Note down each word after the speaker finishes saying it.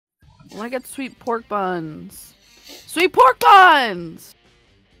Well, I get sweet pork buns. Sweet pork buns!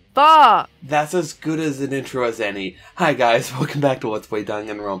 Fuck! That's as good as an intro as any. Hi guys, welcome back to Let's Play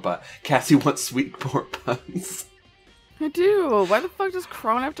Danganronpa. Cassie wants sweet pork buns. I do. Why the fuck does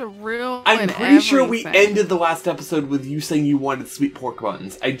Crone have to ruin I'm pretty sure we everything? ended the last episode with you saying you wanted sweet pork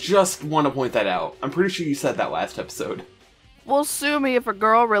buns. I just want to point that out. I'm pretty sure you said that last episode. Well, sue me if a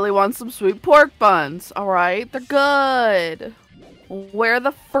girl really wants some sweet pork buns, alright? They're good. Where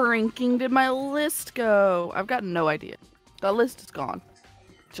the frinking did my list go? I've got no idea. The list is gone.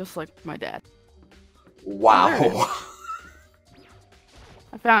 Just like my dad. Wow.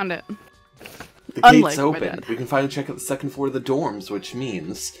 I found it. The Unlike gate's my open. dad. We can finally check out the second floor of the dorms, which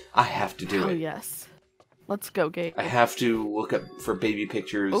means I have to do Oh, it. yes. Let's go, Gate. I have to look up for baby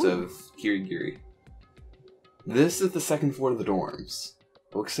pictures Ooh. of Kirigiri. This is the second floor of the dorms.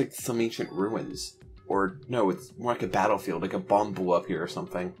 It looks like some ancient ruins. Or, no, it's more like a battlefield, like a bomb blew up here or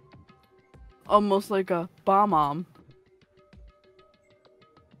something. Almost like a bomb.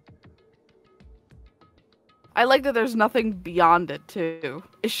 I like that there's nothing beyond it, too.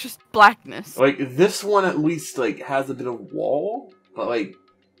 It's just blackness. Like, this one at least, like, has a bit of wall, but, like...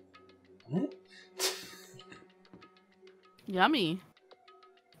 What? Yummy.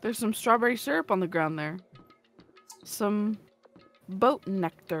 There's some strawberry syrup on the ground there. Some boat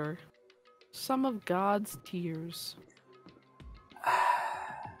nectar. Some of God's tears. I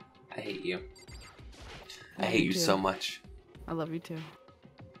hate you. I hate you too. so much. I love you too.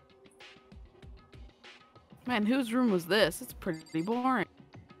 Man, whose room was this? It's pretty boring.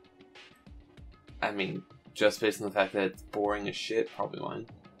 I mean, just based on the fact that it's boring as shit, probably mine.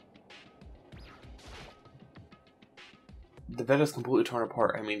 The bed is completely torn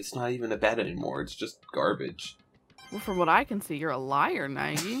apart. I mean, it's not even a bed anymore. It's just garbage. Well, from what I can see, you're a liar,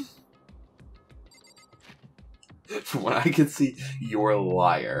 Nike. From what I can see, you're a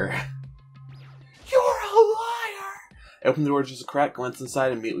liar. You're a liar! I opened the door just a crack, glanced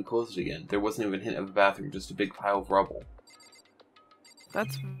inside, and immediately closed it again. There wasn't even a hint of a bathroom, just a big pile of rubble.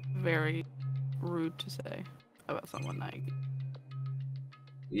 That's very rude to say about someone, Nike.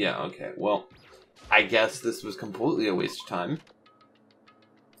 Yeah, okay, well, I guess this was completely a waste of time.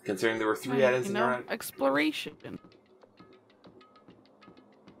 Considering there were 3 items in our... exploration.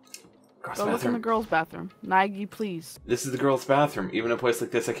 Girls' Go look in bathroom. the girls' bathroom. Nike, please. This is the girls' bathroom. Even a place like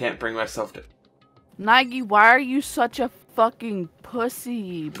this, I can't bring myself to... Nike, why are you such a fucking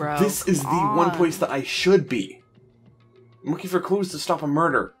pussy, bro? This is the Come one on. place that I should be. I'm looking for clues to stop a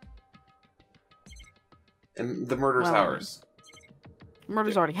murder. And the murder's Well, ours.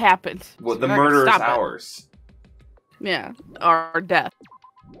 Murder's already happened. Well, so the you're not gonna murder is stop it. ours. Yeah, our death.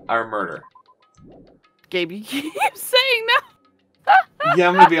 Our murder. Gabe, you keep saying that. Yeah,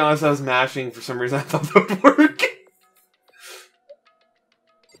 I'm gonna be honest, I was mashing for some reason. I thought that would work.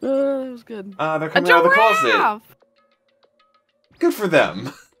 That was good. They're A coming out of the closet. giraffe! Good for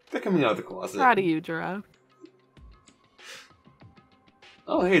them. They're coming out of the closet. Proud of you, giraffe.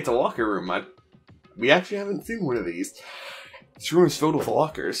 Oh, hey, it's a locker room. We actually haven't seen one of these. This room is filled with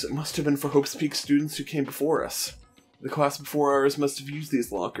lockers. It must have been for Hope's Peak students who came before us. The class before ours must have used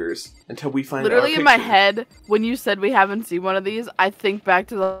these lockers until we find Literally our in my picture. head, when you said we haven't seen one of these, I think back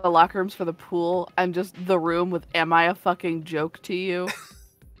to the locker rooms for the pool and just the room with "Am I a fucking joke to you?"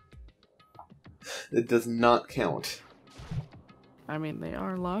 It does not count. I mean, they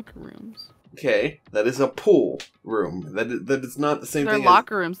are locker rooms. Okay, that is a pool room. That is not the same They're thing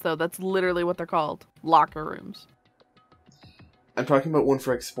locker rooms, though. That's literally what they're called. Locker rooms. I'm talking about one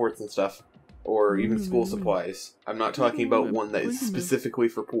for like sports and stuff. Or even school supplies. I'm not talking about one that is specifically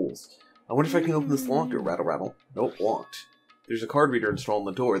for pools. I wonder if I can open this locker. Rattle, rattle. Nope, locked. There's a card reader installed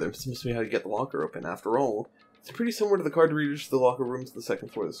on the door. There must be how to get the locker open. After all, it's pretty similar to the card readers to the locker rooms on the second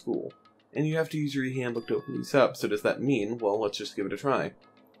floor of the school. And you have to use your e-handbook to open these up. So does that mean, well, let's just give it a try.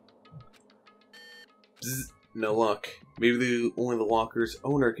 Bzz, no luck. Maybe only the locker's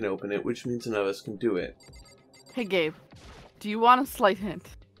owner can open it, which means none of us can do it. Hey, Gabe. Do you want a slight hint?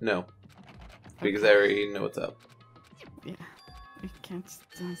 No. Because I already know what's up. Yeah. We can't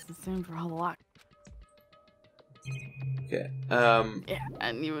just assume for a whole lot. Okay. Yeah,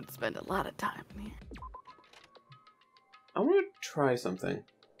 and you would spend a lot of time in here. I want to try something.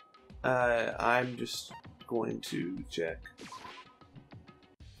 I'm just going to check.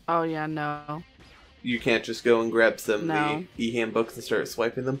 Oh, yeah, no. You can't just go and grab some No. e-handbooks and start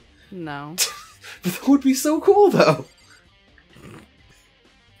swiping them? No. But that would be so cool, though!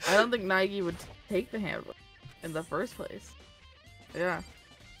 I don't think Nike would take the handbook in the first place. Yeah.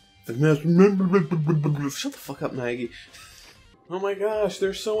 Shut the fuck up, Maggie. Oh my gosh,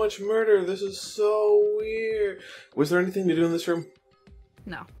 there's so much murder. This is so weird. Was there anything to do in this room?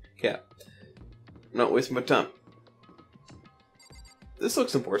 No. Yeah. I'm not wasting my time. This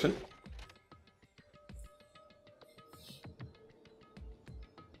looks important.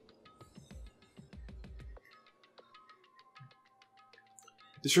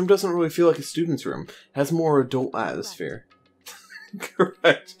 This room doesn't really feel like a student's room. It has more adult atmosphere.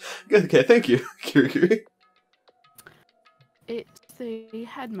 Correct. Okay, thank you, Kirikiri. It's the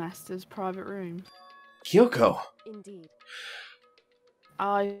headmaster's private room. Kyoko! Indeed.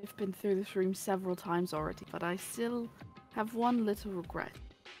 I've been through this room several times already, but I still have one little regret.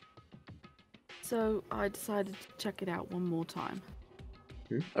 So I decided to check it out one more time.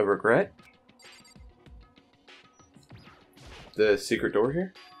 A regret? The secret door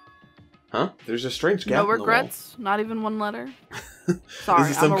here? Huh? There's a strange gap No in the wall. regrets? Not even one letter?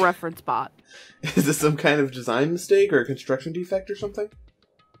 Sorry, I'm a reference bot. Is this some kind of design mistake or a construction defect or something?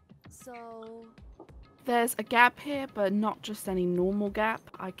 So... There's a gap here, but not just any normal gap.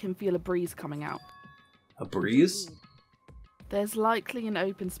 I can feel a breeze coming out. A breeze? There's likely an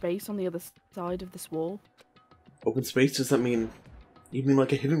open space on the other side of this wall. Open space? Does that mean... You mean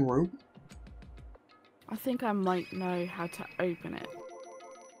like a hidden room? I think I might know how to open it.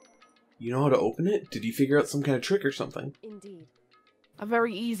 You know how to open it? Did you figure out some kind of trick or something? Indeed. A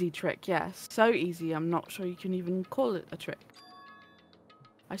very easy trick, yes. So easy, I'm not sure you can even call it a trick.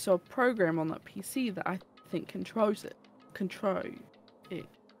 I saw a program on that PC that I think controls it.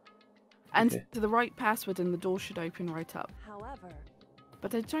 And Okay. to the right password and the door should open right up. However...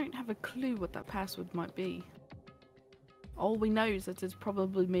 But I don't have a clue what that password might be. All we know is that it's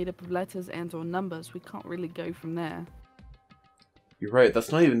probably made up of letters and or numbers. We can't really go from there. You're right,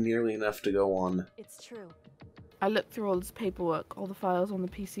 that's not even nearly enough to go on. It's true. I looked through all this paperwork, all the files on the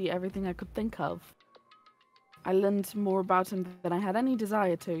PC, everything I could think of. I learned more about him than I had any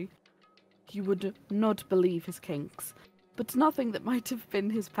desire to. You would not believe his kinks, but nothing that might have been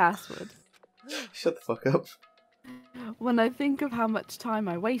his password. Shut the fuck up. When I think of how much time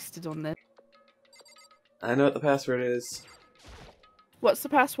I wasted on this. I know what the password is. What's the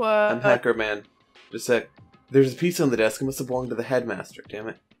password? I'm Hacker Man. Just a sec. There's a piece on the desk. It must have belonged to the headmaster. Damn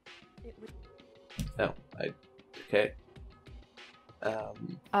it. It would... Oh, okay.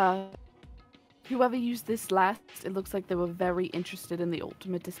 Whoever used this last, it looks like they were very interested in the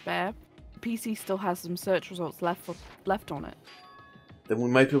ultimate despair. The PC still has some search results left on it. Then we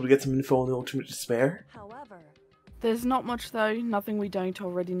might be able to get some info on the ultimate despair. However... There's not much though, nothing we don't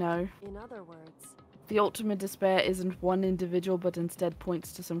already know. In other words... The ultimate despair isn't one individual, but instead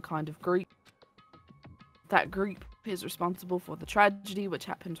points to some kind of group. That group is responsible for the tragedy which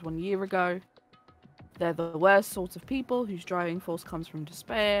happened 1 year ago. They're the worst sorts of people whose driving force comes from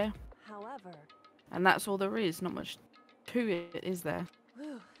despair. However... And that's all there is, not much to it, is there?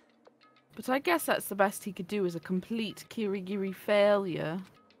 Whew. But I guess that's the best he could do as a complete Kirigiri failure.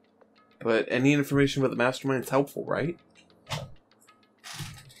 But any information about the mastermind is helpful, right?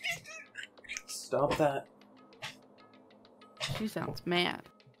 Stop that. She sounds mad.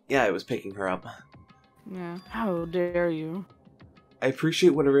 Yeah, I was picking her up. Yeah, how dare you? I appreciate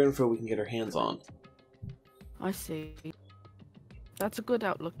whatever info we can get our hands on. I see. That's a good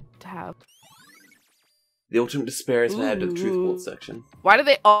outlook to have. The ultimate despair has been added to the truth Ooh. bolt section. Why do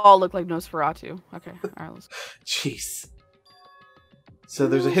they all look like Nosferatu? Okay, alright, let's go. Jeez. So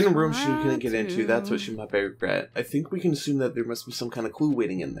there's a hidden room she couldn't get into. That's what she might regret. I think we can assume that there must be some kind of clue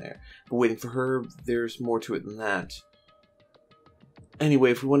waiting in there. But waiting for her, there's more to it than that.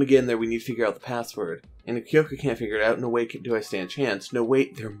 Anyway, if we want to get in there, we need to figure out the password. And if Kyoko can't figure it out, no way do I stand a chance. No,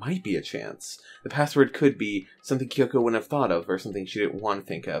 wait, there might be a chance. The password could be something Kyoko wouldn't have thought of, or something she didn't want to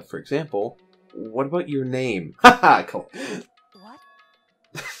think of. For example, what about your name? Haha, cool. What?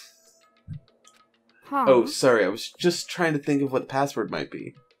 Huh. Oh, sorry, I was just trying to think of what the password might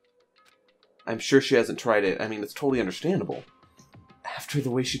be. I'm sure she hasn't tried it. I mean, it's totally understandable. After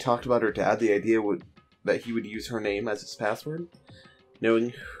the way she talked about her dad, the idea that he would use her name as his password,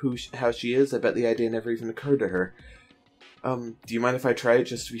 knowing how she is, I bet the idea never even occurred to her. Do you mind if I try it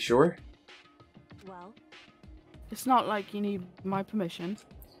just to be sure? Well... It's not like you need my permission.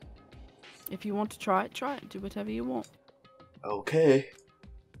 If you want to try it. Do whatever you want. Okay.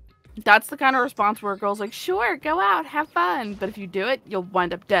 That's the kind of response where a girl's like, sure, go out, have fun. But if you do it, you'll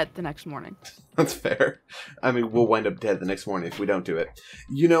wind up dead the next morning. That's fair. I mean, we'll wind up dead the next morning if we don't do it.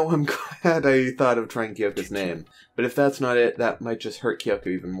 You know, I'm glad I thought of trying Kyoko's name. But if that's not it, that might just hurt Kyoko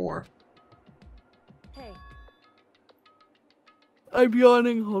even more. Hey. I'm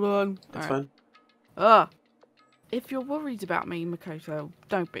yawning, hold on. That's Alright. fine. If you're worried about me, Makoto,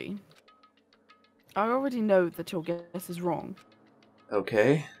 don't be. I already know that your guess is wrong.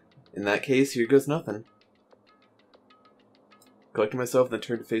 Okay. In that case, here goes nothing. Collected myself, then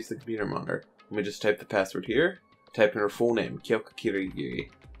turned to face the computer monitor. Let me just type the password here. Typed in her full name, Kyoko Kirigiri.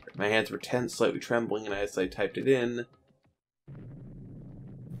 My hands were tense, slightly trembling, and as I typed it in...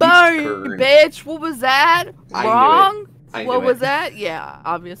 Boom, bitch! What was that? Wrong? What was it. that? Yeah,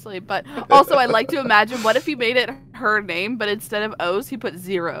 obviously. But also, I'd like to imagine, what if he made it her name, but instead of O's, he put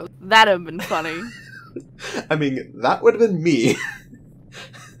zeros? That'd have been funny. I mean, that would have been me.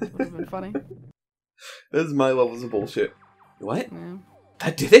 Would have been funny. This is my levels of bullshit. What? Yeah.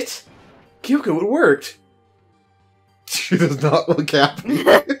 That did it? Kyoko, it worked! She does not look happy.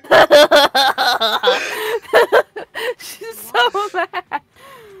 She's so mad.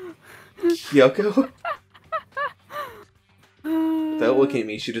 Kyoko? Without looking at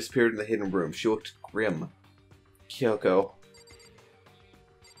me, she disappeared in the hidden room. She looked grim. Kyoko.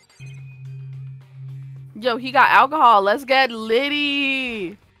 Yo, he got alcohol. Let's get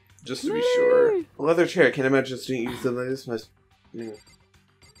litty. Just to be sure. A leather chair. I can't imagine student use something like this. Must...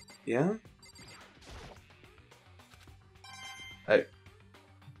 Yeah?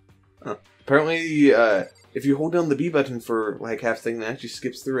 Apparently, if you hold down the B button for like half a second, it actually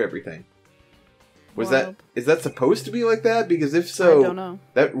skips through everything. Is that supposed to be like that? Because if so, I don't know.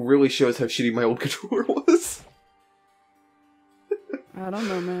 That really shows how shitty my old controller was. I don't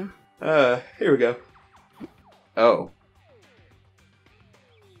know, man. Here we go. Oh.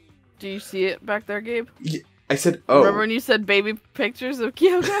 Do you see it back there, Gabe? Yeah, I said, oh. Remember when you said baby pictures of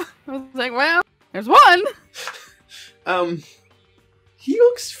Kyoko? I was like, well, there's one. He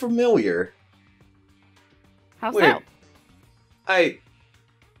looks familiar. How's Weird. that?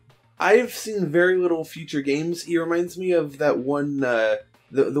 I've seen very little future games. He reminds me of that one,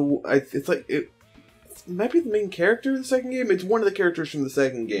 it's like, it might be the main character of the second game. It's one of the characters from the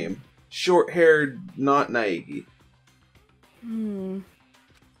second game. Short-haired, not Naegi.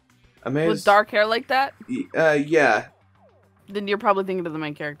 With dark hair like that? Yeah. Then you're probably thinking of the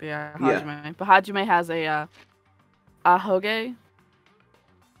main character, yeah, Hajime. Yeah. But Hajime has a, ahoge.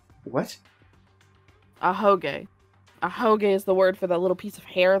 What? Ahoge. Ahoge is the word for that little piece of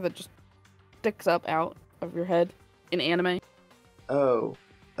hair that just sticks up out of your head in anime. Oh.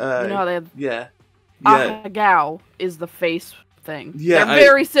 You know how they have... Yeah. Ahagao is the face thing. Yeah, they're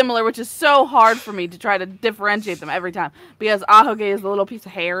very similar, which is so hard for me to try to differentiate them every time. Because ahoge is the little piece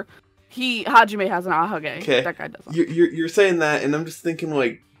of hair. Hajime has an ahoge. Okay. That guy doesn't. You're saying that, and I'm just thinking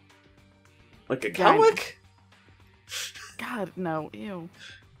like a comic? God, no. Ew.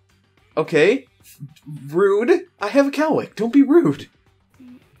 Okay. Rude. I have a cowlick. Don't be rude.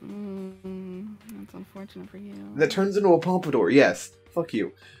 That's unfortunate for you. That turns into a pompadour. Yes. Fuck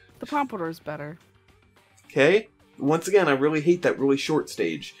you. The pompadour is better. Okay. Once again, I really hate that really short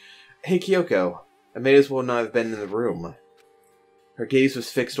stage. Hey, Kyoko. I may as well not have been in the room. Her gaze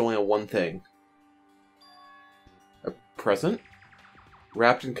was fixed only on one thing. A present?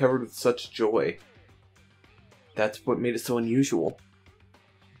 Wrapped and covered with such joy. That's what made it so unusual.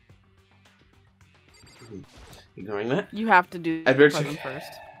 Ignoring that? You have to do the present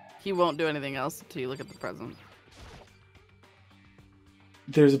first. He won't do anything else until you look at the present.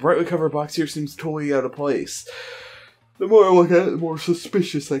 There's a brightly covered box here, seems totally out of place. The more I look at it, the more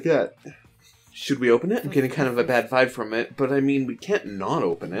suspicious I get. Should we open it? I'm getting kind of a bad vibe from it, but I mean, we can't not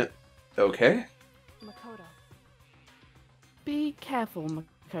open it. Okay? Makoto. Be careful,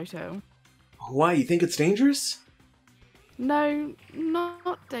 Makoto. Why? You think it's dangerous? No,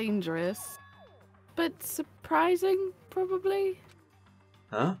 not dangerous. But surprising, probably?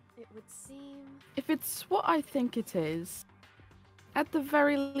 Huh? It would seem... If it's what I think it is, at the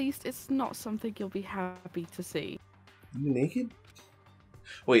very least, it's not something you'll be happy to see. You naked?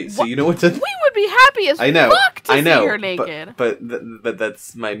 Wait, so you know what to... We would be happy as fuck to see her naked. But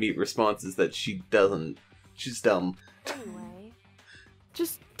that's my meat response, is that she doesn't. She's dumb. Anyway.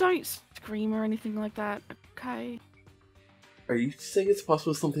 Just don't scream or anything like that, okay? Are you saying it's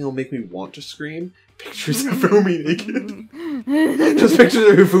possible something will make me want to scream? Pictures of Hifumi naked? Just pictures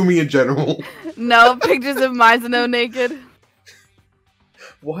of Hifumi in general. No, pictures of Mizuno naked.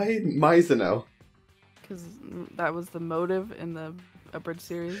 Why Mizuno? Because that was the motive in the abridged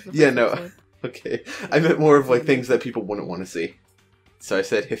series. Yeah, no. Episode. Okay. I meant more of like things that people wouldn't want to see. So I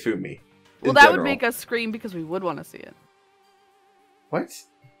said Hifumi. Well, that would make us scream because we would want to see it. What?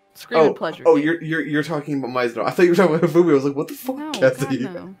 Scream in pleasure. Oh, you're talking about Mizuno. I thought you were talking about Hifumi. I was like, what the fuck, no, Cassie?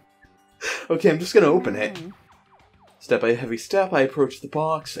 God, no. Okay, I'm just gonna open it. Step by heavy step, I approached the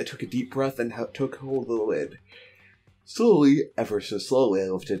box. I took a deep breath and took hold of the lid. Slowly, ever so slowly, I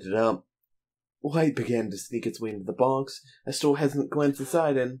lifted it up. Light began to sneak its way into the box. I still hesitant glanced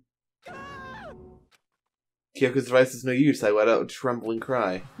inside and... Kyoko's device is no use. I let out a trembling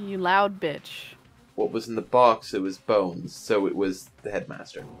cry. You loud bitch. what was in the box, it was bones, so it was the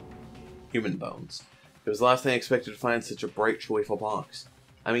headmaster. Human bones. It was the last thing I expected to find such a bright, joyful box.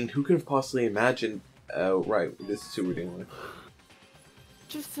 I mean, who could have possibly imagined... Oh, right, this is who we're dealing with.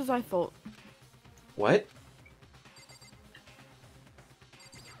 Just as I thought. What?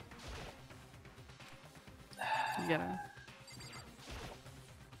 Yeah.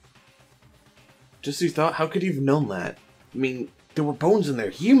 Just as you thought? How could you have known that? I mean, there were bones in there.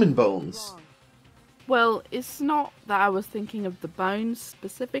 Human bones! Wrong. Well, it's not that I was thinking of the bones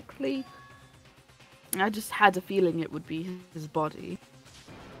specifically. I just had a feeling it would be his body.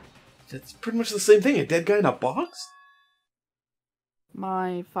 That's pretty much the same thing. A dead guy in a box?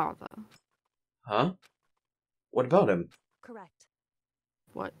 My father. Huh? What about him? Correct.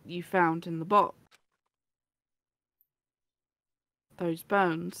 What you found in the box. Those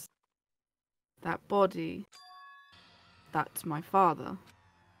bones. That body. That's my father.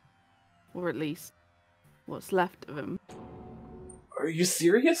 Or at least, what's left of him. Are you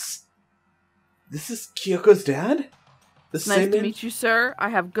serious? This is Kyoko's dad? The Nice same to man? meet you, sir. I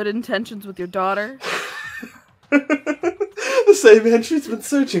have good intentions with your daughter. The same man she's been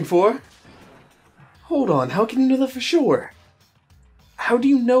searching for? Hold on, how can you know that for sure? How do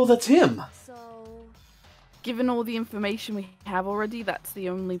you know that's him? So, Given all the information we have already, that's the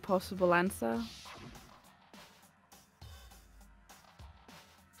only possible answer.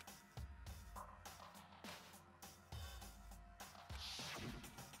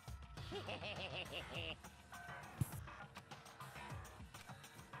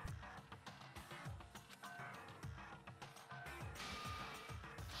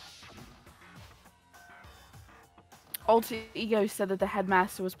 Alter Ego said that the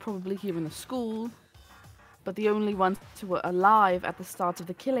headmaster was probably here in the school, but the only ones who were alive at the start of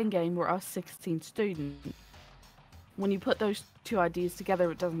the killing game were us 16 students. When you put those two ideas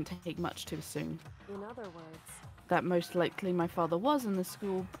together, it doesn't take much to assume in other words, that most likely my father was in the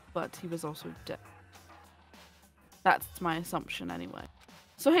school, but he was also dead. That's my assumption anyway.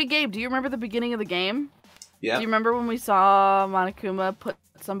 So hey Gabe, do you remember the beginning of the game? Yeah. Do you remember when we saw Monokuma put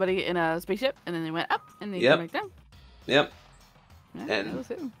somebody in a spaceship, and then they went up, and they Yep. came back down? Yep. Yeah, And- that was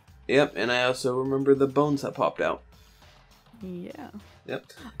him. Yep, and I also remember the bones that popped out. Yeah. Yep.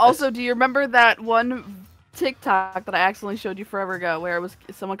 Also, do you remember that one TikTok that I accidentally showed you forever ago, where it was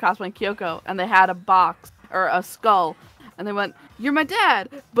someone cosplaying Kyoko, and they had a box or a skull, and they went, "You're my dad,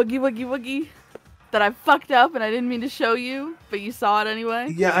 boogie woogie woogie." That I fucked up, and I didn't mean to show you, but you saw it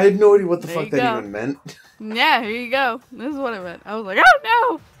anyway. Yeah, I had no idea what the There fuck you that go. even meant. Yeah, here you go. This is what it meant. I was like,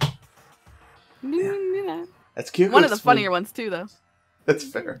 oh no. Yeah. As Kyoko One of the explained- funnier ones too, though. That's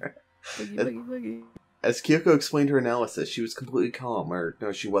fair. Boogie boogie boogie. As Kyoko explained her analysis, she was completely calm. Or,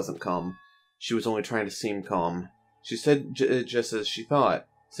 no, she wasn't calm. She was only trying to seem calm. She said just as she thought,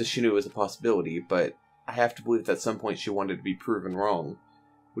 since she knew it was a possibility, but I have to believe that at some point she wanted to be proven wrong.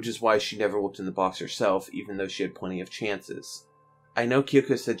 Which is why she never looked in the box herself, even though she had plenty of chances. I know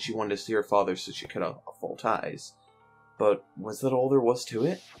Kyoko said she wanted to see her father so she cut off all ties. But was that all there was to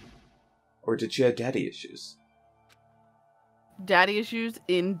it? Or did she have daddy issues? Daddy issues,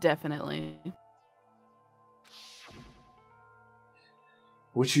 indefinitely.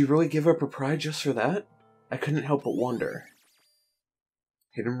 Would she really give up her pride just for that? I couldn't help but wonder.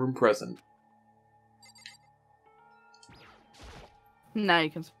 Hidden room present. Now you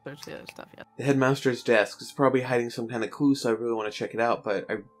can search the other stuff, yeah. The headmaster's desk is probably hiding some kind of clue, so I really want to check it out, but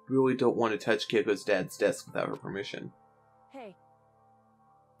I really don't want to touch Kyoko's dad's desk without her permission. hey,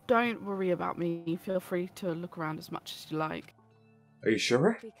 Don't worry about me. Feel free to look around as much as you like. Are you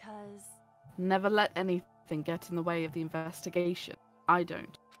sure? because Never let anything get in the way of the investigation. I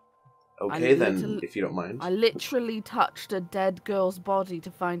don't. Okay then, literally- if you don't mind. I literally touched a dead girl's body to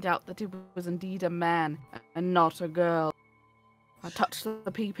find out that it was indeed a man and not a girl. I touched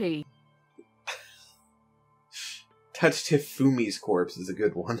the pee-pee. Touched Hifumi's corpse is a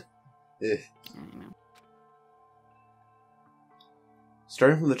good one. Ugh. I know.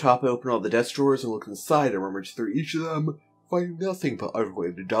 Starting from the top, I open all the desk drawers and look inside and rummage through each of them, finding nothing but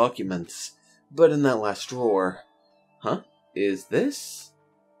unrelated documents. But in that last drawer... Huh? Is this?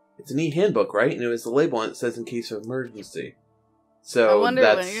 It's an e-handbook, right? And it was the label on it that says in case of emergency. So I wonder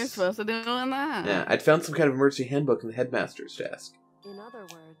that's... what you're supposed to do in that. Yeah, I'd found some kind of emergency handbook in the headmaster's desk. in other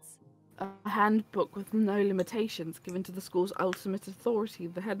words, A handbook with no limitations given to the school's ultimate authority,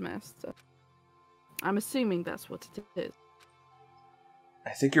 the headmaster. I'm assuming that's what it is. I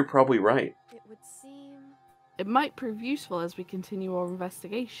think you're probably right. it would seem It might prove useful as we continue our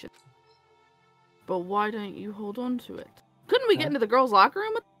investigation. But why don't you hold on to it? Couldn't we get into the girls' locker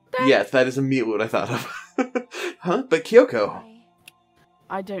room with that? Yes, that is immediately what I thought of. Huh? But Kyoko...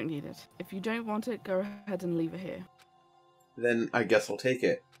 I don't need it. If you don't want it, go ahead and leave it here. Then I guess I'll take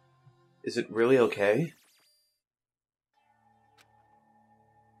it. Is it really okay?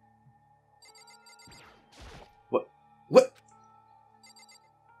 What? What?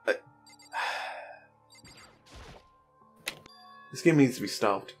 This game needs to be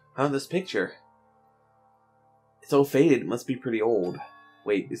stopped. Huh? This picture? It's all faded. It must be pretty old.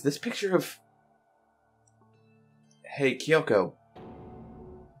 Wait, is this picture of... Hey, Kyoko.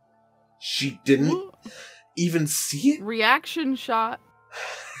 She didn't even see it? Reaction shot.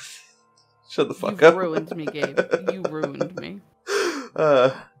 Shut the fuck You've up. ruined me, Gabe. You ruined me.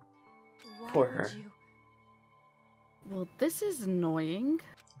 Why Poor would her. you? Well, this is annoying.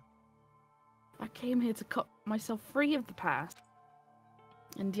 I came here to cut myself free of the past.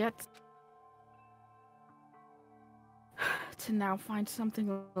 And yet... to now find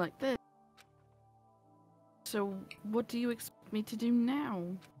something like this. So, what do you expect me to do now?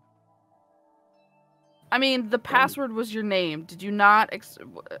 I mean, the password was your name. Did you not Then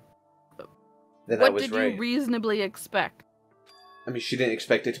I what was did right. you reasonably expect? I mean, she didn't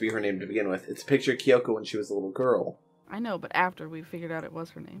expect it to be her name to begin with. It's a picture of Kyoko when she was a little girl. I know, but after we figured out it was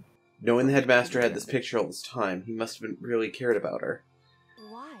her name. Knowing the headmaster had this picture all this time, he must have been really cared about her.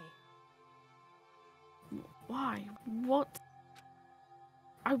 Why? Why? What?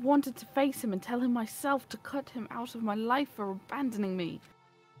 I wanted to face him and tell him myself to cut him out of my life for abandoning me.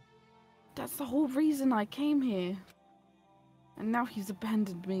 That's the whole reason I came here. And now he's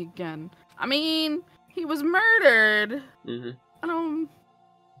abandoned me again. I mean, he was murdered. Mm-hmm.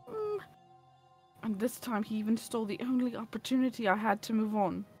 And this time he even stole the only opportunity I had to move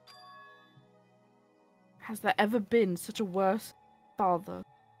on. Has there ever been such a worse father?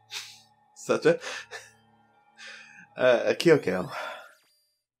 Such a... Kyoko.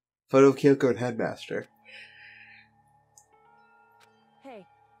 Photo of Kyoko and headmaster. Hey,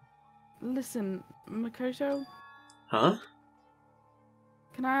 Listen, Makoto, Huh?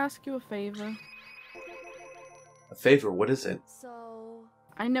 can I ask you a favor? A favor, what is it? so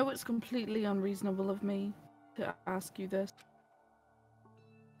I know it's completely unreasonable of me to ask you this.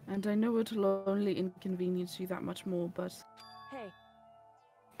 And I know it'll only inconvenience you that much more, but hey,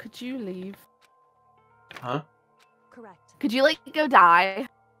 could you leave? Huh? correct. Could you, go die?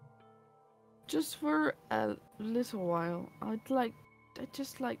 Just for a little while. I'd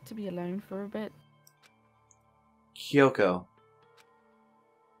just like to be alone for a bit. Kyoko.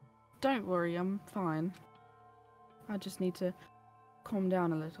 Don't worry, I'm fine. I just need to calm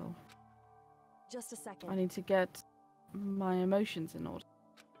down a little. Just a second. I need to get my emotions in order.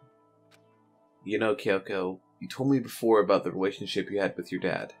 You know, Kyoko, you told me before about the relationship you had with your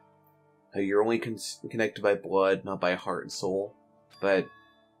dad. How you're only connected by blood, not by heart and soul. But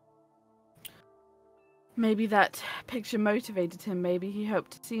Maybe that picture motivated him. Maybe he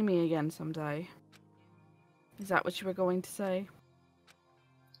hoped to see me again someday. Is that what you were going to say?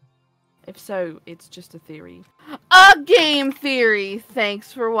 If so, it's just a theory. A game theory!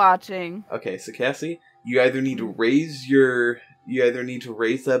 Thanks for watching. okay, so Cassie, you either need to raise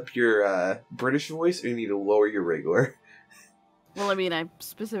up your British voice, or you need to lower your regular. Well, I mean, I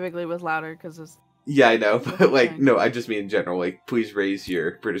specifically was louder because it's... Yeah, I know, but Okay. no, I just mean in general. Please raise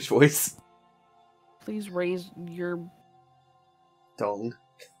your British voice. Please raise your... Tongue.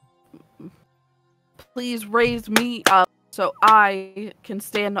 Please raise me up so I can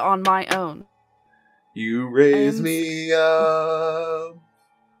stand on my own. You raise And- me up.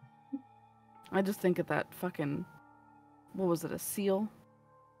 I just think of that fucking... What was it, a seal?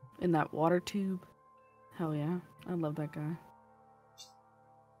 In that water tube? Hell yeah, I love that guy.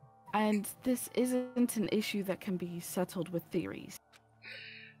 And this isn't an issue that can be settled with theories.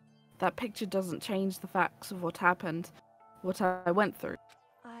 That picture doesn't change the facts of what happened, what I went through.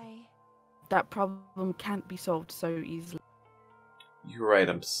 That problem can't be solved so easily. You're right,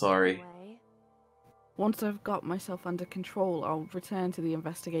 I'm sorry. Anyway, Once I've got myself under control, I'll return to the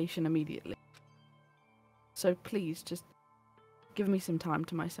investigation immediately. So please, just give me some time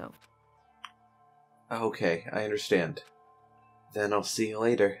to myself. Okay, I understand. Then I'll see you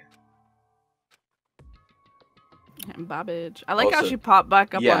later. Bye, bitch. I like how Also- she popped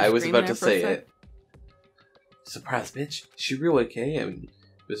back up Yeah, on I was screen about there to for a say sec. it. Surprise, bitch. Is she real okay? I mean,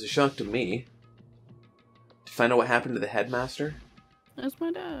 it was a shock to me. To find out what happened to the headmaster? That's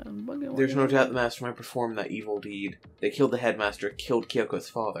my dad. There's no doubt the mastermind performed that evil deed. They killed the headmaster, killed Kyoko's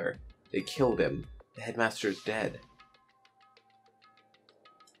father. They killed him. The headmaster is dead.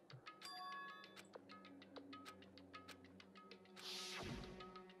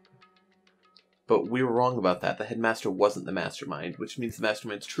 But we were wrong about that. The headmaster wasn't the mastermind, which means the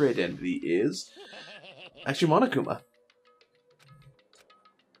mastermind's true identity is... actually Monokuma.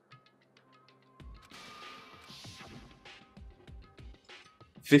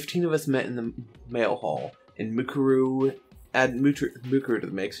 15 of us met in the mail hall, and Mukuru... Add Mukuru to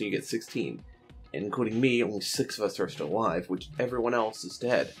the mix and you get 16. And including me, only 6 of us are still alive, which everyone else is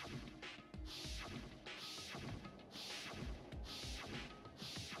dead.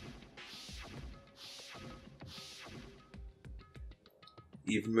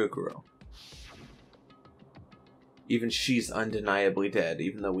 Even Mukuro. Even she's undeniably dead,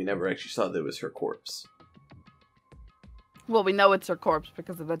 even though we never actually saw that it was her corpse. Well, we know it's her corpse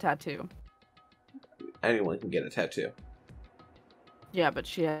because of the tattoo. Anyone can get a tattoo. Yeah, but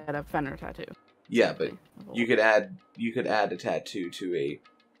she had a Fenrir tattoo. Yeah, but you could add a tattoo to a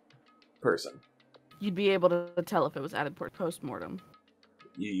person. You'd be able to tell if it was added post-mortem.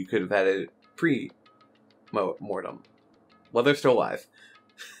 You could have added it pre-mortem. Well, they're still alive.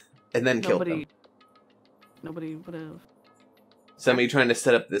 And then killed them. Nobody would have. Somebody trying to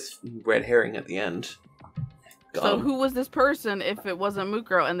set up this red herring at the end. So who was this person if it wasn't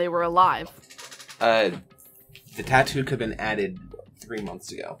Mukuro and they were alive? The tattoo could have been added 3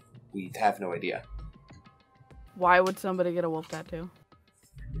 months ago. We have no idea. Why would somebody get a wolf tattoo?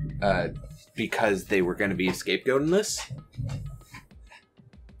 Because they were going to be a scapegoat in this.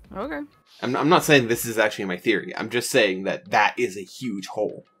 Okay. I'm not saying this is actually my theory. I'm just saying that is a huge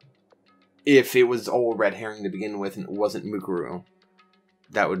hole. If it was all red herring to begin with and it wasn't Mukuru,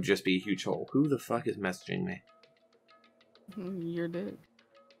 that would just be a huge hole. Who the fuck is messaging me? Your dick.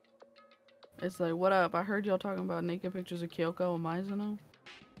 It's like, what up? I heard y'all talking about naked pictures of Kyoko and Mizuno.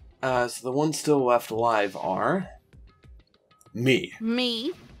 So the ones still left alive are... Me.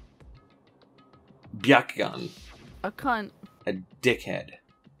 Byakugan. A cunt. A dickhead.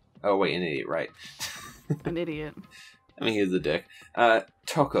 Oh wait, an idiot, right. An idiot. I mean, he's a dick.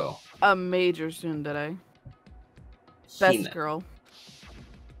 Toko. A major tsundere. Best Hina. girl.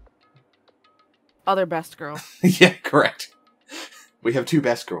 Other best girl. Yeah, correct. We have 2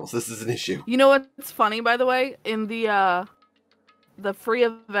 best girls. This is an issue. You know what's funny, by the way? In the free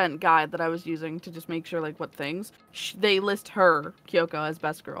event guide that I was using to just make sure, like, what things, they list her, Kyoko, as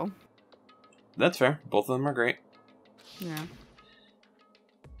best girl. That's fair. Both of them are great. Yeah.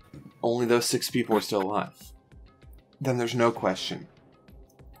 Only those 6 people are still alive. Then there's no question.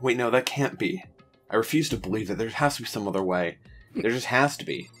 Wait, no, that can't be. I refuse to believe it. There has to be some other way. There just has to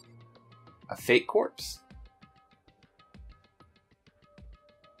be. A fake corpse?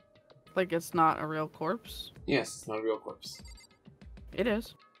 Like, it's not a real corpse? Yes, it's not a real corpse. It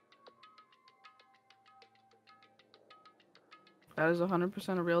is. That is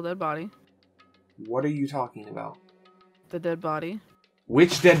 100% a real dead body. What are you talking about? The dead body.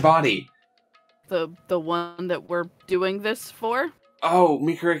 Which dead body? The one that we're doing this for? Oh,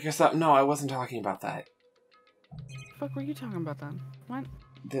 Mikurika-san. No, I wasn't talking about that. What the fuck were you talking about then? What?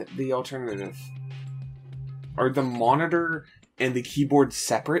 The alternative. Are the monitor and the keyboard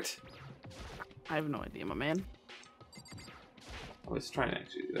separate? I have no idea, my man. I was trying to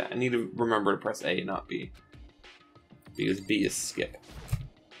actually do that. I need to remember to press A, not B. Because B is skip.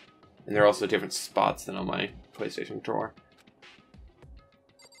 And there are also different spots than on my PlayStation controller.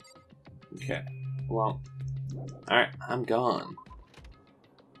 Okay. Well. Alright, I'm gone.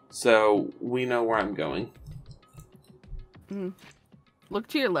 So, we know where I'm going. Look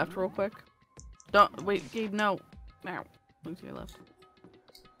to your left real quick. Don't, wait, Gabe, no. Now, look to your left.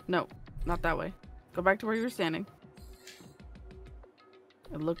 No, not that way. Go back to where you were standing.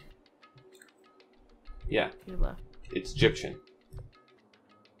 And look. Yeah. To your left. It's Egyptian.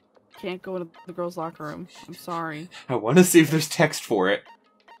 Can't go into the girls' locker room. I'm sorry. I want to see if there's text for it.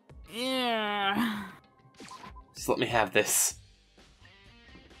 Yeah. Just let me have this.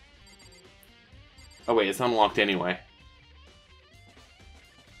 Oh wait, it's unlocked anyway.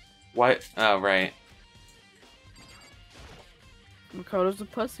 What? Oh, right. Makoto's a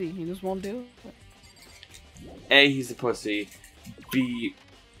pussy. He just won't do it. A, he's a pussy. B...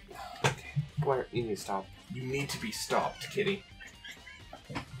 Okay, Blair, you need to stop. You need to be stopped, kitty.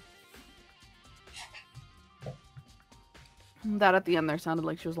 That at the end there sounded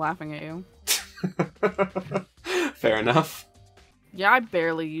like she was laughing at you. Fair enough. Yeah, I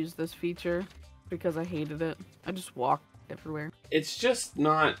barely used this feature because I hated it. I just walked everywhere. It's just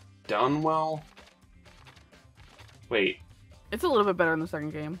not done well. Wait. It's a little bit better in the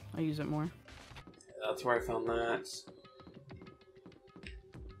second game. I use it more. That's where I found that.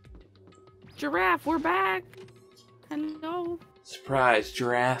 Giraffe, we're back! Hello. Surprise,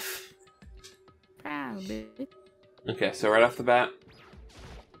 giraffe. Proud, bitch. Okay, so right off the bat,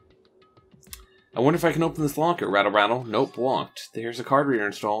 I wonder if I can open this locker. Rattle, rattle. Nope, locked. There's a card reader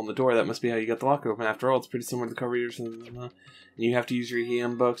installed on the door. That must be how you get the locker open. After all, it's pretty similar to the card readers. And you have to use your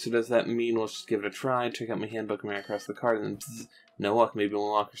handbook, so does that mean we'll just give it a try? Check out my handbook and ran across the card, and then bzz, no luck. Maybe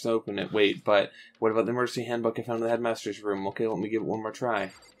we'll lock us open it. Wait, but what about the emergency handbook I found in the headmaster's room? Okay, let me give it one more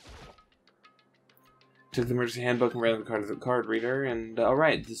try. Took the emergency handbook and ran the card to the card reader, and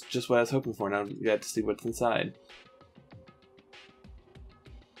alright, this is just what I was hoping for. Now we got to see what's inside.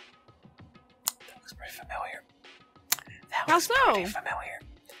 That looks pretty familiar. How so? Pretty familiar.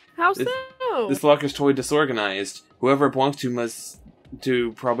 How so? This locker's totally disorganized. Whoever it belongs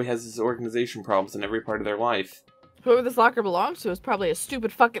to probably has these organization problems in every part of their life. Whoever this locker belongs to is probably a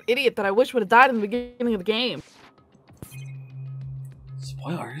stupid fucking idiot that I wish would have died in the beginning of the game.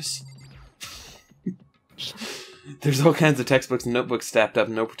 Spoilers. There's all kinds of textbooks and notebooks stacked up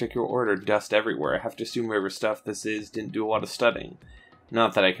in no particular order, dust everywhere. I have to assume whoever stuff this is didn't do a lot of studying.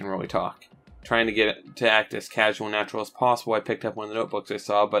 Not that I can really talk. Trying to get it to act as casual and natural as possible, I picked up one of the notebooks I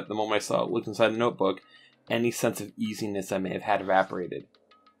saw, but the moment I saw it look inside the notebook, any sense of easiness I may have had evaporated.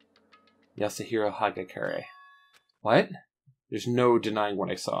 Yasuhiro Hagakure. What? There's no denying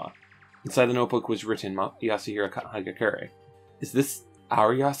what I saw. Inside the notebook was written Yasuhiro Hagakure. Is this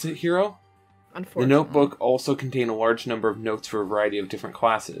our Yasuhiro? The notebook also contained a large number of notes for a variety of different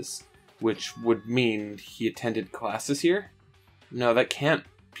classes, which would mean he attended classes here? No, that can't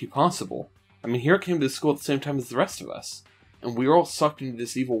be possible. I mean, Hiro came to the school at the same time as the rest of us, and we were all sucked into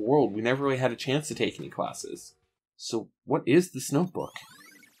this evil world. We never really had a chance to take any classes. So, what is this notebook?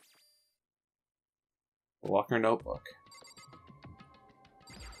 A locker notebook.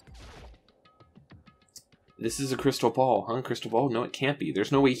 This is a crystal ball, huh? Crystal ball? No, it can't be.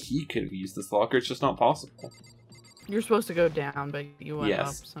 There's no way he could have used this locker. It's just not possible. You're supposed to go down, but you went up.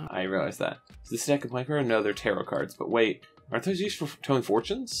 Yes, So. I realize that. Is this a deck of blank cards? No, they're tarot cards. But wait, aren't those used for telling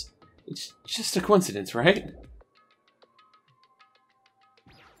fortunes? It's just a coincidence, right?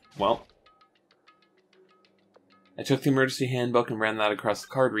 Well, I took the emergency handbook and ran that across the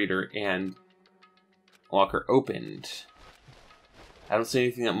card reader, and locker opened. I don't see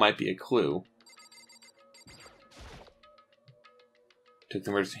anything that might be a clue. Took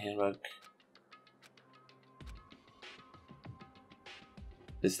the emergency handbook.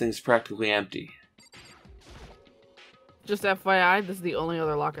 This thing's practically empty. Just FYI, this is the only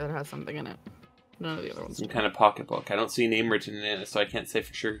other locker that has something in it. None of the other ones. Some kind of pocketbook. I don't see a name written in it, so I can't say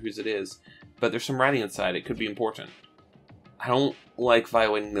for sure whose it is. But there's some writing inside. It could be important. I don't like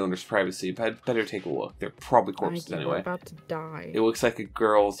violating the owner's privacy, but I'd better take a look. They're probably corpses anyway. We're about to die. It looks like a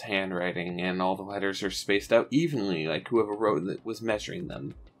girl's handwriting, and all the letters are spaced out evenly, like whoever wrote it was measuring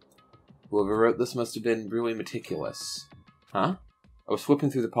them. Whoever wrote this must have been really meticulous. Huh? I was flipping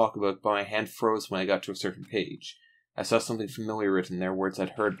through the pocketbook, but my hand froze when I got to a certain page. I saw something familiar written there, words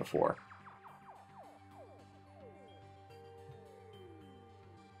I'd heard before.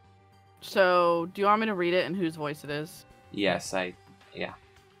 So, do you want me to read it and whose voice it is? Yes, yeah.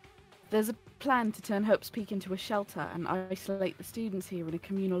 There's a plan to turn Hope's Peak into a shelter and isolate the students here in a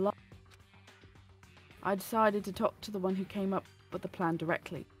communal lock. I decided to talk to the one who came up with the plan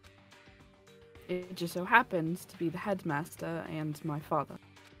directly. It just so happens to be the headmaster and my father.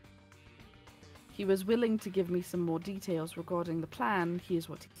 He was willing to give me some more details regarding the plan. Here's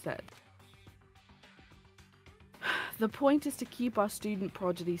what he said. The point is to keep our student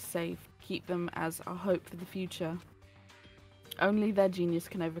prodigies safe, keep them as our hope for the future. Only their genius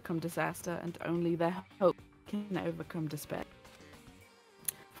can overcome disaster, and only their hope can overcome despair.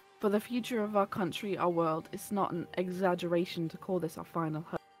 For the future of our country, our world, it's not an exaggeration to call this our final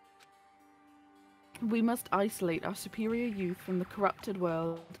hope. We must isolate our superior youth from the corrupted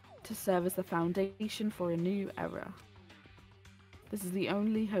world to serve as the foundation for a new era. This is the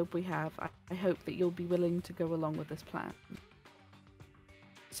only hope we have. I hope that you'll be willing to go along with this plan.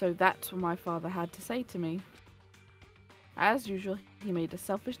 So that's what my father had to say to me. As usual, he made a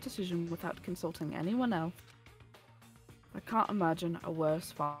selfish decision without consulting anyone else. I can't imagine a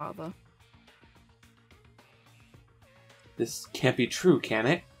worse father. This can't be true, can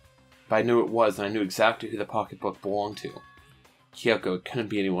it? But I knew it was, and I knew exactly who the pocketbook belonged to. Kyoko, it couldn't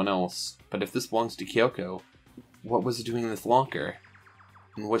be anyone else. But if this belongs to Kyoko, what was it doing in this locker?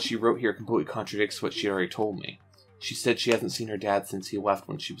 And what she wrote here completely contradicts what she already told me. She said she hasn't seen her dad since he left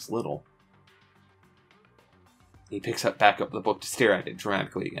when she was little. He picks back up the book to stare at it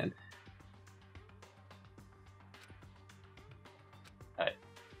dramatically again.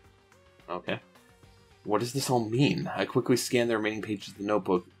 Okay. What does this all mean? I quickly scanned the remaining pages of the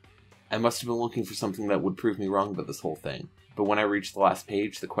notebook. I must have been looking for something that would prove me wrong about this whole thing. But when I reached the last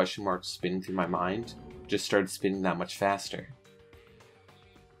page, the question marks spinning through my mind just started spinning that much faster.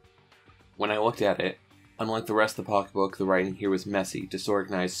 When I looked at it, unlike the rest of the pocketbook, the writing here was messy,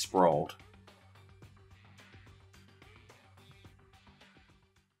 disorganized, sprawled.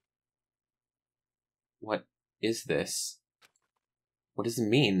 What is this? What does it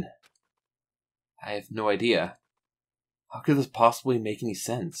mean? I have no idea. How could this possibly make any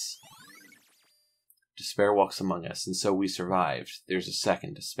sense? Despair walks among us, and so we survived. There's a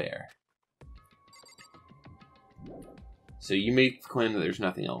second despair. So you make the claim that there's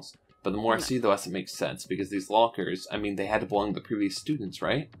nothing else. But the more I see, the less it makes sense, because these lockers, I mean, they had to belong to the previous students,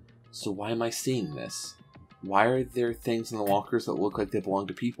 right? So why am I seeing this? Why are there things in the lockers that look like they belong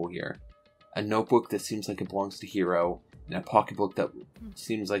to people here? A notebook that seems like it belongs to Hiro, and a pocketbook that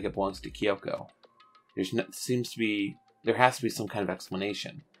seems like it belongs to Kyoko. There has to be some kind of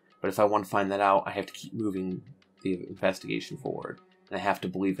explanation. But if I want to find that out, I have to keep moving the investigation forward. And I have to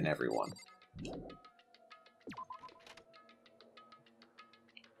believe in everyone.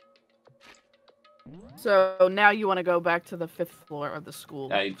 So now you want to go back to the 5th floor of the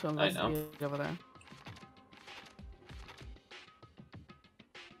school. I know. Over there.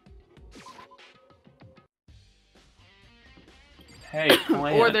 Hey,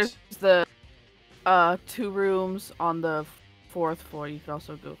 plant. Or there's the 2 rooms on the 4th floor you can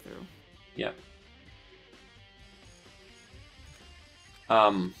also go through. Yeah.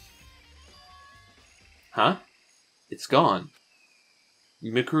 Huh? It's gone.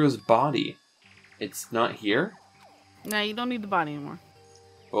 Mikuru's body. It's not here? Nah, you don't need the body anymore.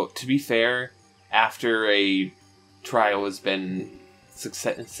 Well, to be fair, after a trial has been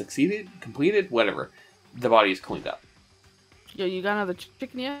completed, whatever, the body is cleaned up. Yo, you got another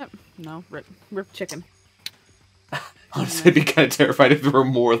chicken yet? No, rip chicken. Honestly, I'd be kind of terrified if there were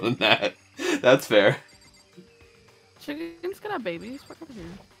more than that. That's fair. Chicken's gonna have babies. Fuck over here.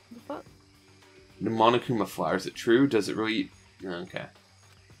 What the fuck? The Monokuma flower, is it true? Does it really... Okay.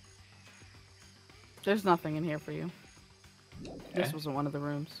 There's nothing in here for you. Okay. This wasn't one of the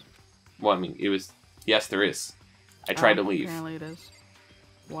rooms. Well, I mean, it was... Yes, there is. I tried to leave. Apparently it is.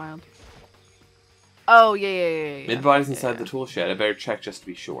 Wild. Oh, yeah. Mid-body's inside the tool shed. I better check just to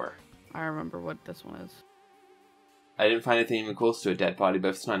be sure. I remember what this one is. I didn't find anything even close to a dead body, but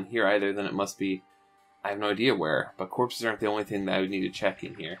if it's not in here either, then it must be... I have no idea where, but corpses aren't the only thing that I would need to check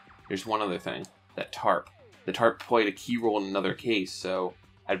in here. There's one other thing. That tarp. The tarp played a key role in another case, so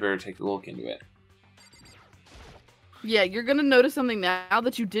I'd better take a look into it. Yeah, you're gonna notice something now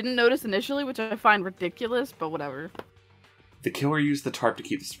that you didn't notice initially, which I find ridiculous, but whatever. The killer used the tarp to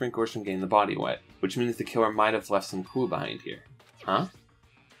keep the sprinklers from getting the body wet, which means the killer might have left some clue behind here. Huh?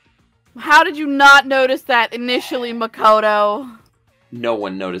 How did you not notice that initially, Makoto? No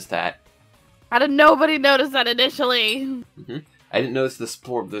one noticed that. How did nobody notice that initially? I didn't notice the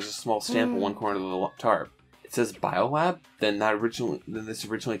spore, but there's a small stamp in one corner of the tarp. It says Biolab? Then this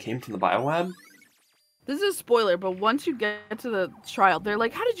originally came from the Biolab? This is a spoiler, but once you get to the trial, they're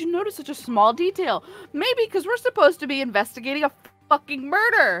like, how did you notice such a small detail? Maybe because we're supposed to be investigating a fucking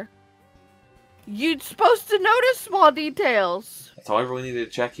murder. You're supposed to notice small details. That's all I really needed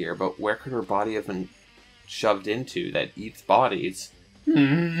to check here, but where could her body have been shoved into that eats bodies?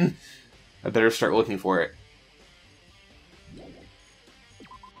 I better start looking for it.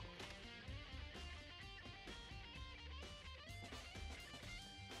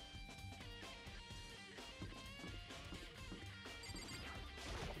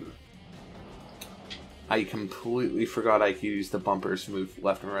 I completely forgot I could use the bumpers to move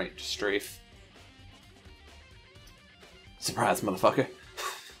left and right to strafe. Surprise, motherfucker.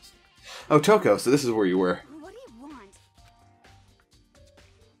 Oh, Toko, so this is where you were. What do you want?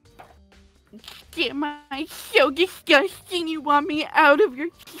 Damn, I'm so disgusting. You want me out of your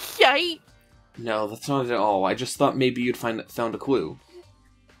sight? No, that's not it at all. I just thought maybe you'd found a clue.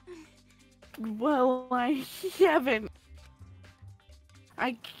 Well, I haven't.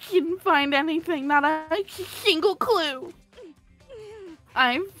 I didn't find anything, not a single clue.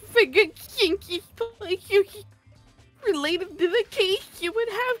 I figured since this place is related to the case, you would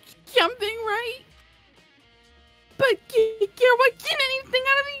have something, right? But there wasn't anything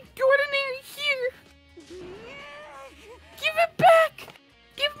out of the ordinary here. Give it back!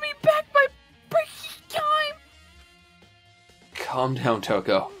 Give me back my precious time! Calm down,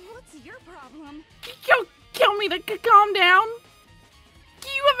 Toko. What's your problem? Don't tell me to calm down. Do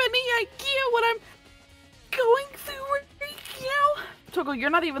you have any idea what I'm going through right now? Toko,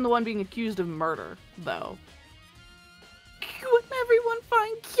 you're not even the one being accused of murder, though. When everyone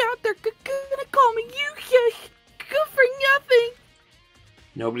finds out, they're gonna call me useless. Good for nothing.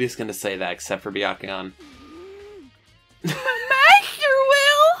 Nobody's gonna say that except for Byakugan. My master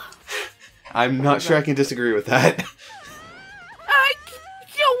will. I'm not sure I can disagree with that. I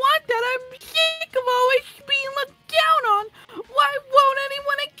don't want that. I'm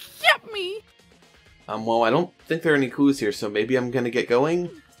Well, I don't think there are any clues here, so maybe I'm gonna get going.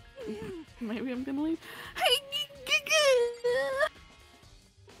 Maybe I'm gonna leave.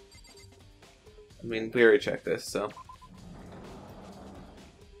 I mean, we already checked this, so.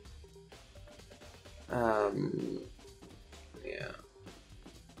 Yeah.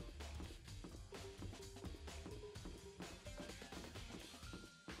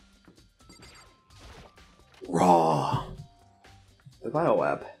 Raw. The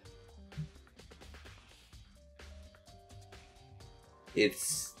biolab.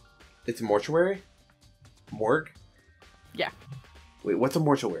 It's a mortuary? Morgue? Yeah. Wait, what's a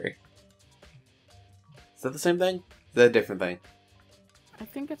mortuary? Is that the same thing? Is that a different thing? I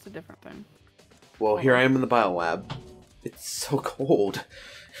think it's a different thing. Well, here I am in the biolab. It's so cold.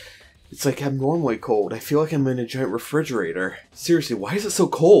 It's like abnormally cold. I feel like I'm in a giant refrigerator. Seriously, why is it so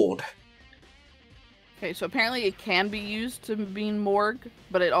cold? Okay, so apparently it can be used to mean morgue,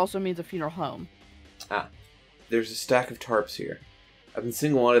 but it also means a funeral home. Ah, there's a stack of tarps here. I've been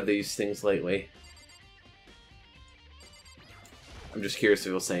seeing a lot of these things lately. I'm just curious if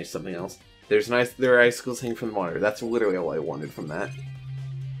it'll say something else. There are icicles hanging from the monitor. That's literally all I wanted from that.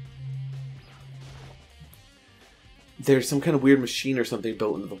 There's some kind of weird machine or something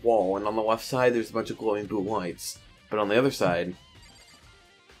built into the wall, and on the left side there's a bunch of glowing blue lights. But on the other side...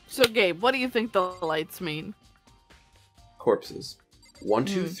 So Gabe, what do you think the lights mean? Corpses. 1,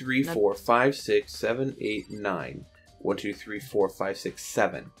 2, 3, 4, 5, 6, 7, 8, 9. 1, 2, 3, 4, 5, 6,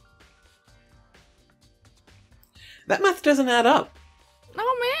 7. That math doesn't add up.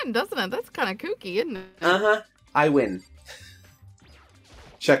 Oh man, doesn't it? That's kind of kooky, isn't it? Uh-huh. I win.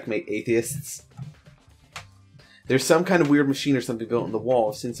 Checkmate, atheists. There's some kind of weird machine or something built in the wall.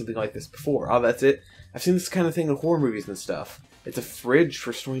 I've seen something like this before. Oh, that's it? I've seen this kind of thing in horror movies and stuff. It's a fridge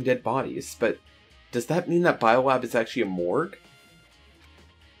for storing dead bodies, but does that mean that biolab is actually a morgue?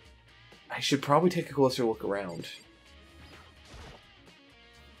 I should probably take a closer look around.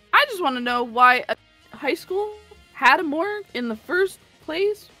 I just want to know why a high school had a morgue in the first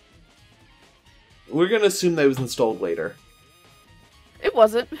place. We're gonna assume that it was installed later. It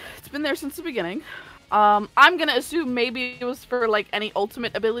wasn't. It's been there since the beginning. I'm gonna assume maybe it was for like any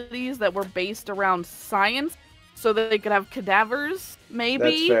ultimate abilities that were based around science, so that they could have cadavers.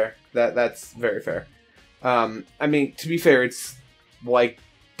 Maybe. That's fair. That's very fair. I mean, to be fair, it's like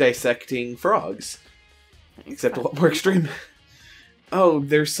dissecting frogs, except a lot more extreme. Oh,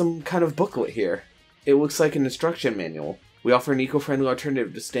 there's some kind of booklet here. It looks like an instruction manual. We offer an eco-friendly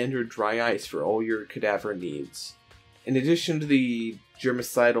alternative to standard dry ice for all your cadaver needs. In addition to the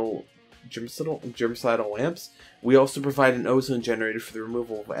germicidal lamps, we also provide an ozone generator for the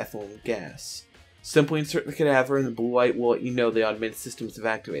removal of ethylene gas. Simply insert the cadaver and the blue light will let you know the automated systems have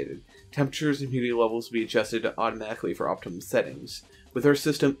activated. Temperatures and humidity levels will be adjusted automatically for optimum settings. With our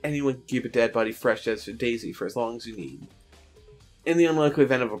system, anyone can keep a dead body fresh as a daisy for as long as you need. In the unlikely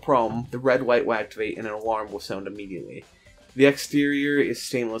event of a problem, the red light will activate and an alarm will sound immediately. The exterior is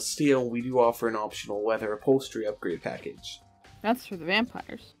stainless steel, and we do offer an optional leather upholstery upgrade package. That's for the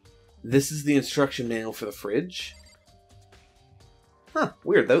vampires. This is the instruction manual for the fridge? Huh,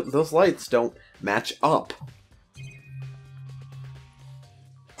 weird. Those lights don't match up.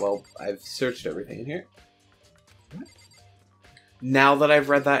 Well, I've searched everything in here. Now that I've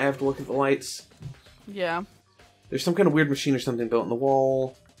read that, I have to look at the lights. Yeah. There's some kind of weird machine or something built in the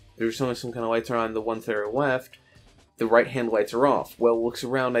wall. There's only some kind of lights are on. The ones that are left, the right-hand lights are off. Well, looks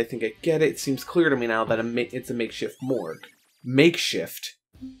around, I think I get it. It seems clear to me now that it's a makeshift morgue. Makeshift.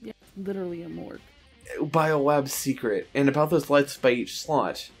 Yeah, literally a morgue. Biolab's secret. And about those lights by each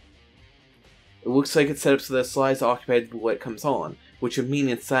slot. It looks like it's set up so that slides occupied the light comes on, which would mean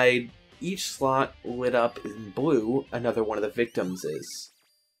inside each slot lit up in blue, another one of the victims is.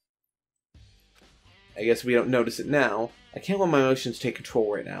 I guess we don't notice it now. I can't let my emotions take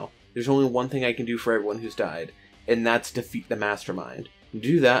control right now. There's only one thing I can do for everyone who's died, and that's defeat the mastermind. To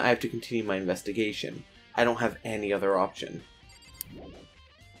do that, I have to continue my investigation. I don't have any other option.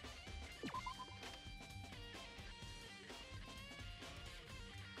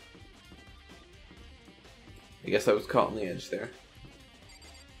 I guess I was caught on the edge there.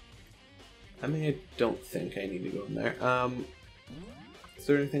 I mean, I don't think I need to go in there. Is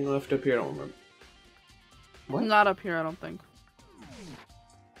there anything left up here? I don't remember. What? Not up here, I don't think.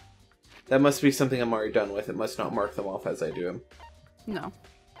 That must be something I'm already done with. It must not mark them off as I do them. No.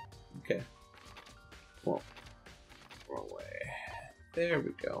 Okay. Well, wrong way. There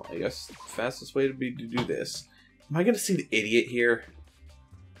we go. I guess the fastest way to be to do this. Am I going to see the idiot here?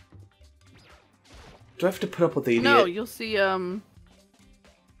 Do I have to put up with the idiot? No, you'll see, the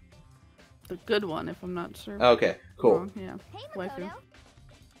good one, if I'm not sure. Okay, cool. Yeah. Hey, Waifu. Makoto.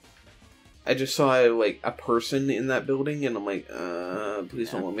 I just saw, like, a person in that building, and I'm like,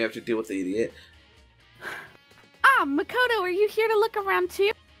 please don't let me have to deal with the idiot. Ah, Makoto, are you here to look around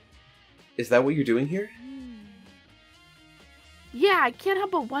too? Is that what you're doing here? Yeah, I can't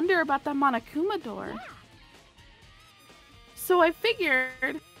help but wonder about that Monokuma door. So I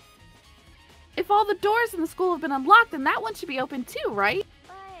figured, if all the doors in the school have been unlocked, then that one should be open too, right?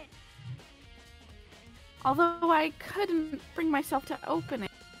 But Although I couldn't bring myself to open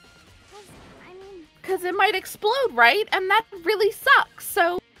it. I mean, Because it might explode, right? And that really sucks,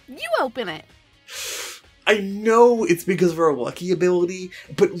 so you open it. I know it's because of our lucky ability,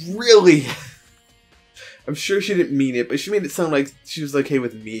 but really... I'm sure she didn't mean it, but she made it sound like she was okay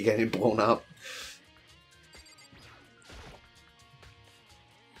with me getting blown up.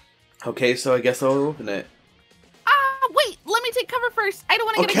 Okay, so I guess I'll open it. Wait, let me take cover first. I don't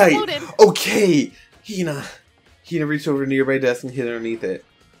want to get Okay, exploded. okay! Hina reached over to the nearby desk and hid underneath it.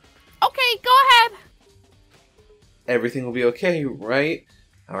 Okay, go ahead. Everything will be okay, right?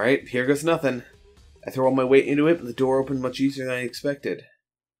 Alright, here goes nothing. I throw all my weight into it, but the door opened much easier than I expected.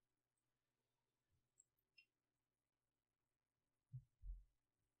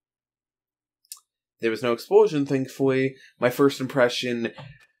 There was no explosion, thankfully. My first impression...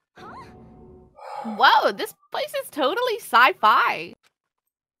 Whoa, this place is totally sci-fi.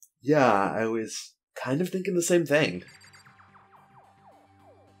 Yeah, I was kind of thinking the same thing.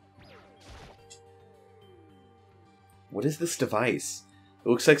 What is this device? It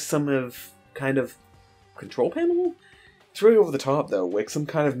looks like some kind of control panel? It's really over the top, though, like some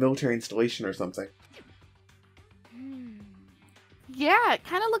kind of military installation or something. Yeah, it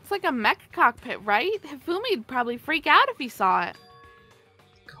kind of looks like a mech cockpit, right? Hifumi'd probably freak out if he saw it.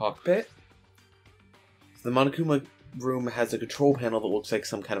 Cockpit? The Monokuma room has a control panel that looks like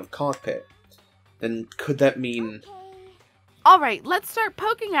some kind of cockpit. Then could that mean... Alright, let's start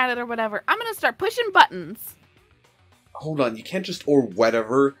poking at it or whatever. I'm gonna start pushing buttons. Hold on, you can't just or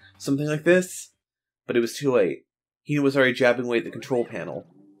whatever something like this? But it was too late. Hina was already jabbing away at the control panel.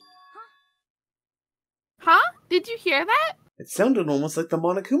 Huh? Did you hear that? It sounded almost like the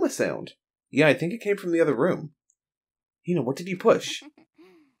Monokuma sound. Yeah, I think it came from the other room. Hina, what did you push?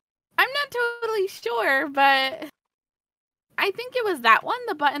 I'm not totally sure, but I think it was that one,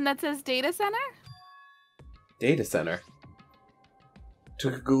 the button that says Data Center. Data Center.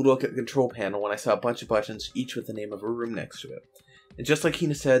 Took a good look at the control panel when I saw a bunch of buttons, each with the name of a room next to it. And just like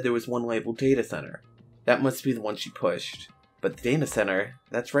Hina said, there was one labeled Data Center. That must be the one she pushed. But the Data Center,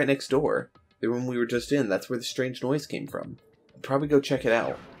 that's right next door. The room we were just in, that's where the strange noise came from. I'd probably go check it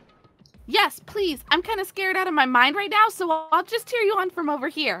out. Yes, please. I'm kind of scared out of my mind right now, so I'll just cheer you on from over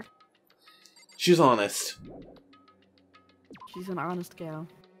here. She's honest. She's an honest gal.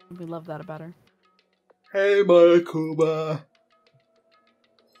 We love that about her. Hey, Monokuma.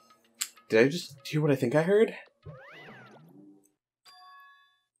 Did I just hear what I think I heard?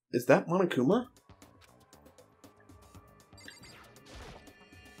 Is that Monokuma?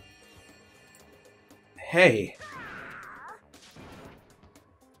 Hey.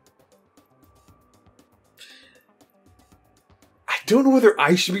 I don't know whether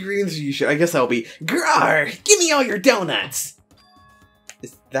I should be reading this or you should. I guess I'll be. Grrr! Give me all your donuts!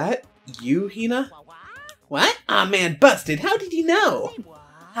 Is that you, Hina? What? Aw, man, busted. How did you know?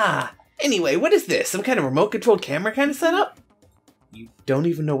 Anyway, what is this? Some kind of remote-controlled camera kind of setup? You don't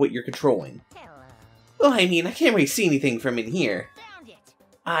even know what you're controlling. Well, I mean, I can't really see anything from in here.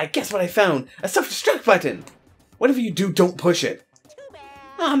 Guess what I found? A self-destruct button! Whatever you do, don't push it.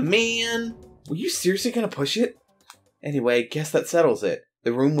 Aw, man. Were you seriously gonna push it? Anyway, guess that settles it.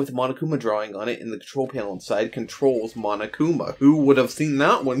 The room with Monokuma drawing on it and the control panel inside controls Monokuma. Who would have seen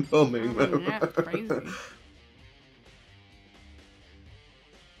that one coming? Yeah, crazy.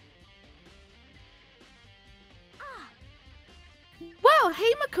 Whoa,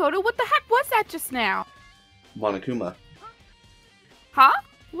 hey Makoto, what the heck was that just now? Monokuma. Huh?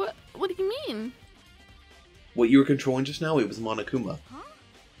 What do you mean? What you were controlling just now, it was Monokuma.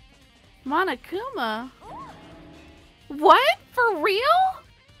 Monokuma? What? For real?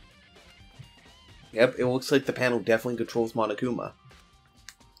 Yep, it looks like the panel definitely controls Monokuma.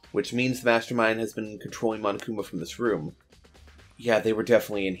 Which means the Mastermind has been controlling Monokuma from this room. Yeah, they were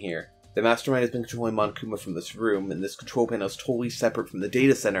definitely in here. The Mastermind has been controlling Monokuma from this room, and this control panel is totally separate from the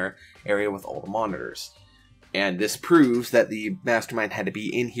data center area with all the monitors. And this proves that the Mastermind had to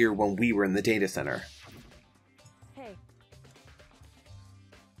be in here when we were in the data center. Hey.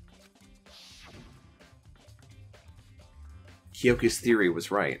 Kyoko's theory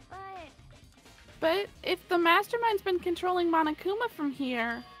was right. But if the Mastermind's been controlling Monokuma from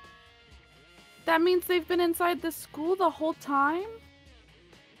here, that means they've been inside the school the whole time?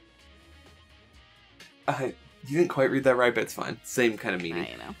 You didn't quite read that right, but it's fine. Same kind of meaning.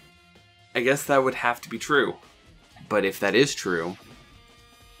 You know. I guess that would have to be true. But if that is true...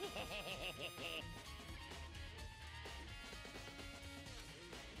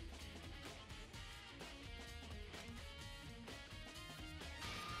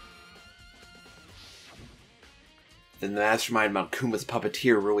 then the mastermind Malkuma's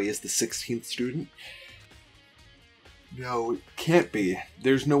puppeteer really is the 16th student? No, it can't be.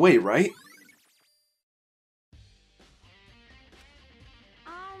 There's no way, right?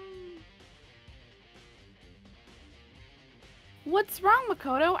 What's wrong,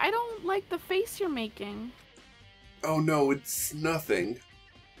 Makoto? I don't like the face you're making. Oh no, it's nothing.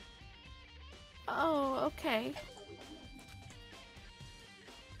 Oh, okay.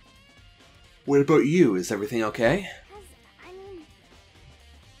 What about you? Is everything okay?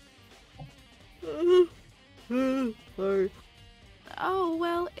 Sorry. Oh,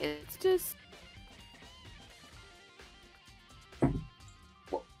 well, it's just...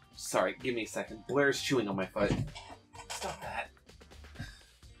 Well, sorry, give me a second. Blair's chewing on my foot. Stop that.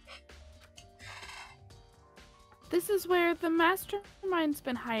 This is where the mastermind's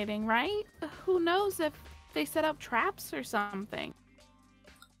been hiding, right? Who knows if they set up traps or something.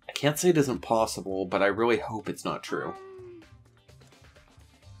 I can't say it isn't possible, but I really hope it's not true.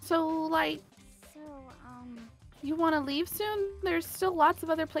 So, like, you want to leave soon? There's still lots of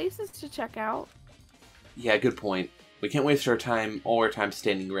other places to check out. Yeah, good point. We can't waste all our time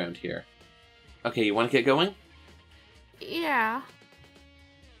standing around here. Okay, you want to get going? Yeah.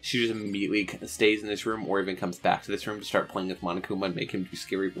 She just immediately stays in this room or even comes back to this room to start playing with Monokuma and make him do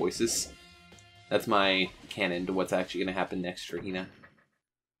scary voices. That's my canon to what's actually going to happen next for Hina.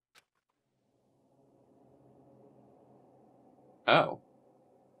 Oh.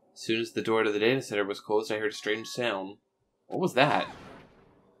 As soon as the door to the data center was closed, I heard a strange sound. What was that?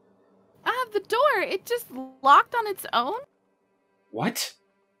 The door! It just locked on its own? What?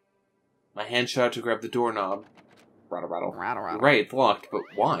 My hand shot out to grab the doorknob. Rattle, rattle. Rattle, rattle. Right, it's locked, but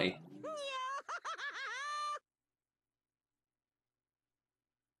why?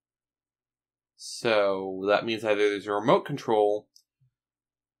 So, that means either there's a remote control,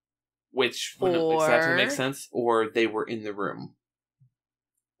 which wouldn't exactly make sense, or they were in the room.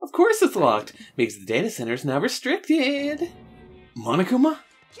 Of course it's locked, because the data center is now restricted. Monokuma?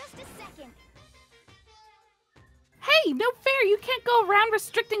 Just a second. Hey, no fair! You can't go around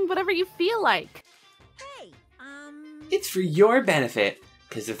restricting whatever you feel like. Hey, It's for your benefit,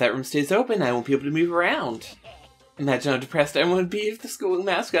 because if that room stays open, I won't be able to move around. Imagine how depressed everyone would be if the school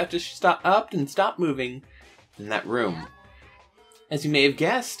mascot just stopped moving in that room. As you may have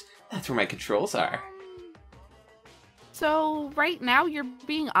guessed, that's where my controls are. So, right now you're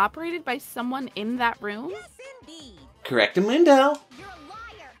being operated by someone in that room? yes, indeed. Correctamundo! You're a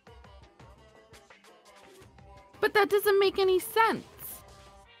liar. But that doesn't make any sense.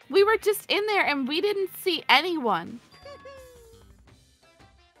 We were just in there and we didn't see anyone.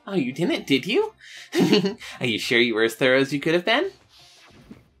 Oh, you didn't, did you? Are you sure you were as thorough as you could have been?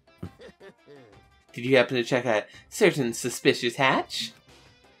 Did you happen to check a certain suspicious hatch?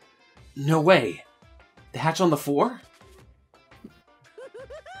 No way. The hatch on the floor?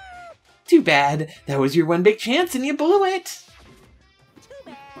 Too bad. That was your one big chance and you blew it. Too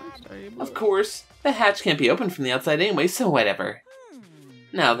bad. Of course, the hatch can't be opened from the outside anyway, so whatever.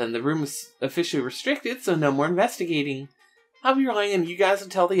 Now then, the room is officially restricted, so no more investigating. I'll be relying on you guys to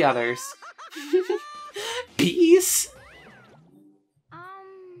tell the others. Peace!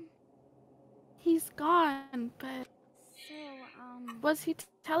 He's gone, but So, was he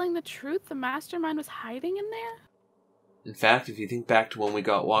telling the truth? The mastermind was hiding in there? In fact, if you think back to when we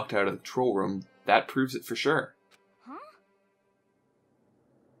got locked out of the control room, that proves it for sure. huh?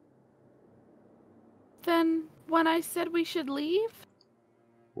 Then, when I said we should leave?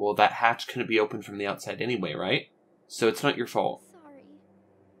 Well, that hatch couldn't be opened from the outside anyway, right? So it's not your fault. Sorry.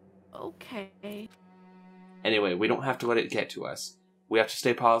 Okay. Anyway, we don't have to let it get to us. We have to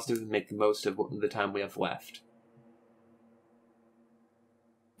stay positive and make the most of the time we have left.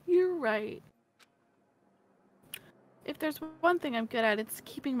 You're right. If there's one thing I'm good at, it's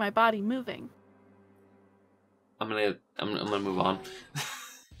keeping my body moving. I'm gonna move on.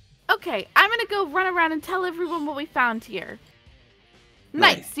 Okay, I'm gonna go run around and tell everyone what we found here.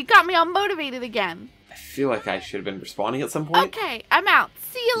 Nice. Nice, you got me all motivated again. I feel like I should have been responding at some point. Okay, I'm out.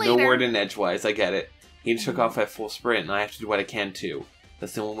 See you later. No word in edgewise, I get it. He took off at full sprint, and I have to do what I can too.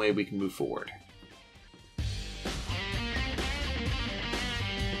 That's the only way we can move forward.